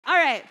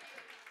right.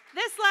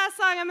 This last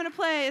song I'm going to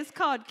play is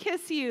called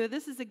Kiss You.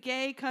 This is a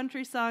gay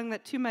country song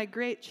that, to my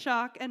great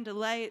shock and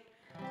delight,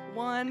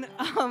 won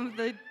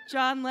the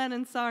John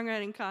Lennon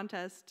songwriting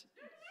contest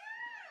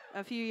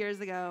a few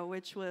years ago,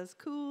 which was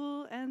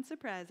cool and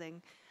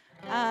surprising.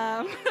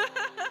 And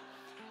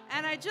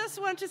I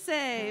just want to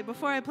say,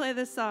 before I play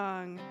this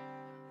song,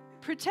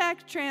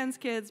 protect trans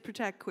kids,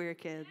 protect queer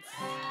kids.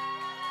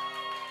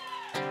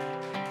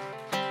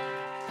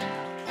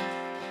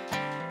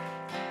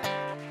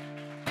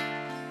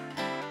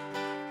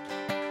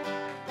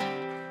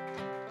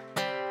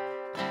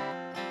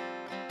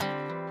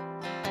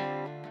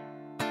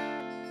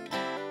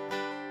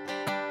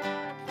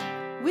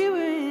 We were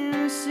in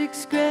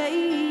 6th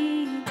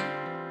grade.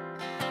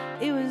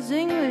 It was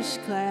English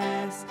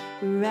class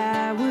where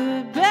I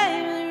would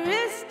beg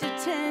wrist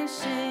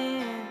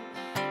attention.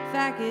 If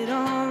I could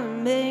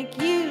only make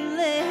you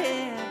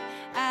laugh,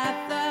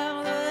 I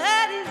thought, well,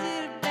 what is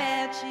it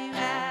about you?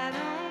 I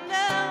don't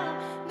know.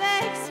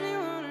 Makes me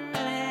want to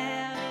run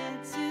out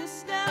into the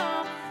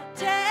snow.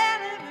 Tell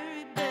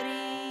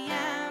everybody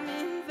I'm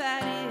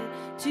invited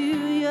to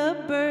your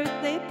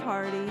birthday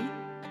party.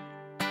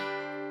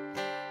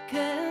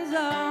 'Cause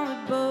all the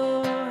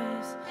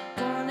boys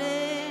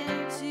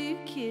wanted to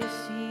kiss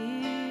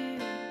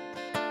you.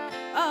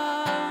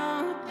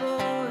 All the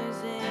boys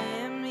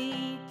and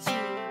me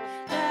too.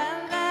 La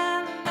la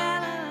la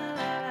la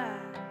la.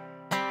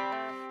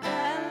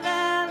 La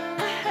la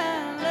la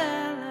la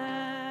la.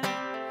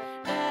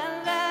 La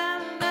la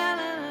la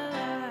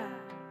la.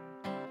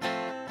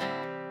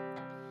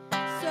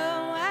 So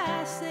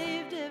I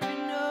saved every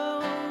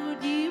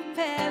note you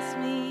passed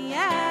me.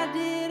 I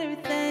did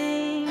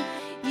everything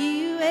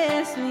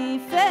me,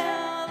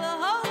 felt the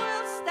whole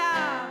world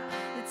stop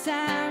the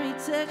time he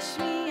touched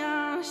me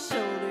on the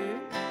shoulder.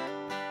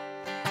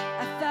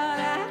 I thought,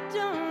 I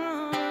don't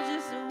know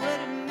just what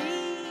it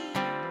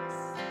means,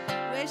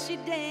 where she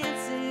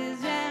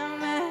dances around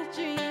my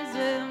dreams.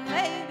 Well,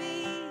 maybe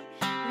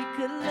we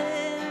could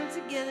live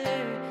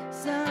together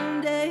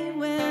someday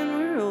when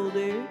we're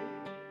older.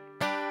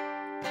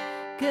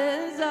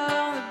 'Cause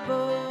all the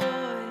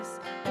boys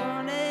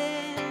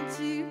wanted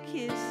to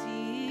kiss you.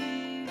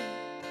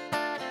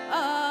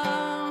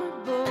 All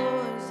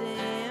boys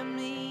and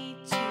me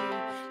too.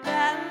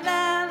 La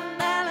la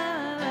la la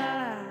la.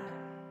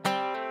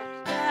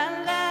 La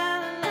la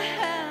la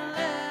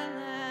la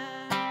la.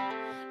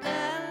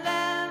 La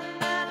la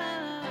la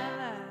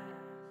la.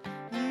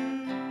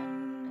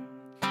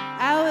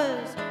 I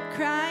was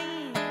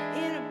crying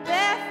in a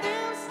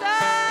bathroom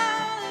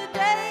stall the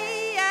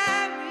day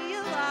I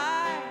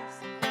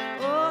realized,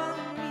 oh,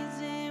 the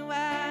reason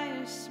why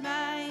your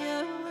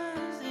smile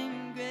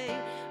wasn't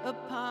great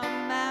upon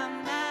my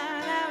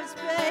mind. I was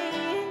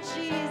praying,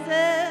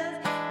 Jesus,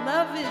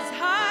 love is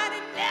hard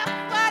enough.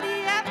 Why do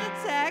you have to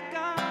tack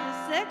on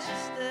this extra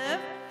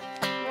stuff?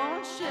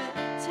 Won't you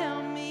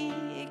tell me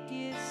it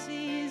gets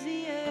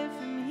easier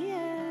from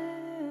here?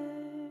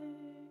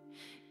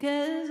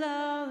 'Cause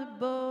all the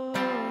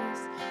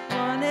boys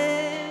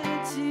wanted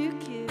to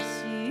kiss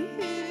you.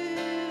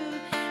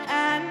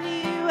 I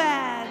knew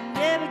I'd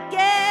never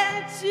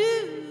get to.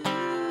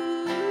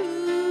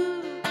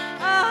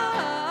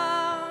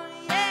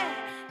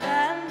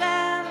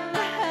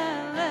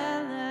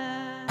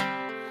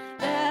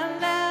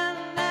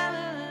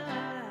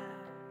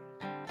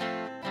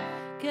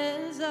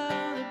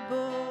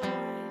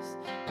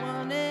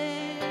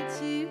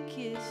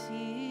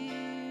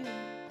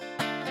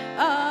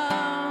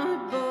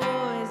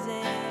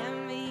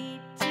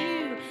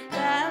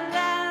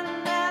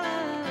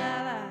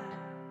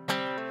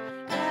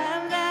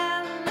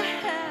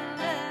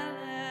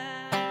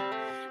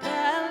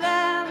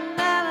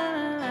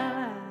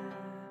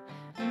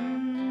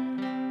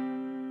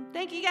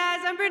 Thank you guys.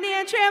 I'm Brittany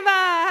Ann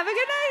Tranbaugh. Have a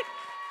good night.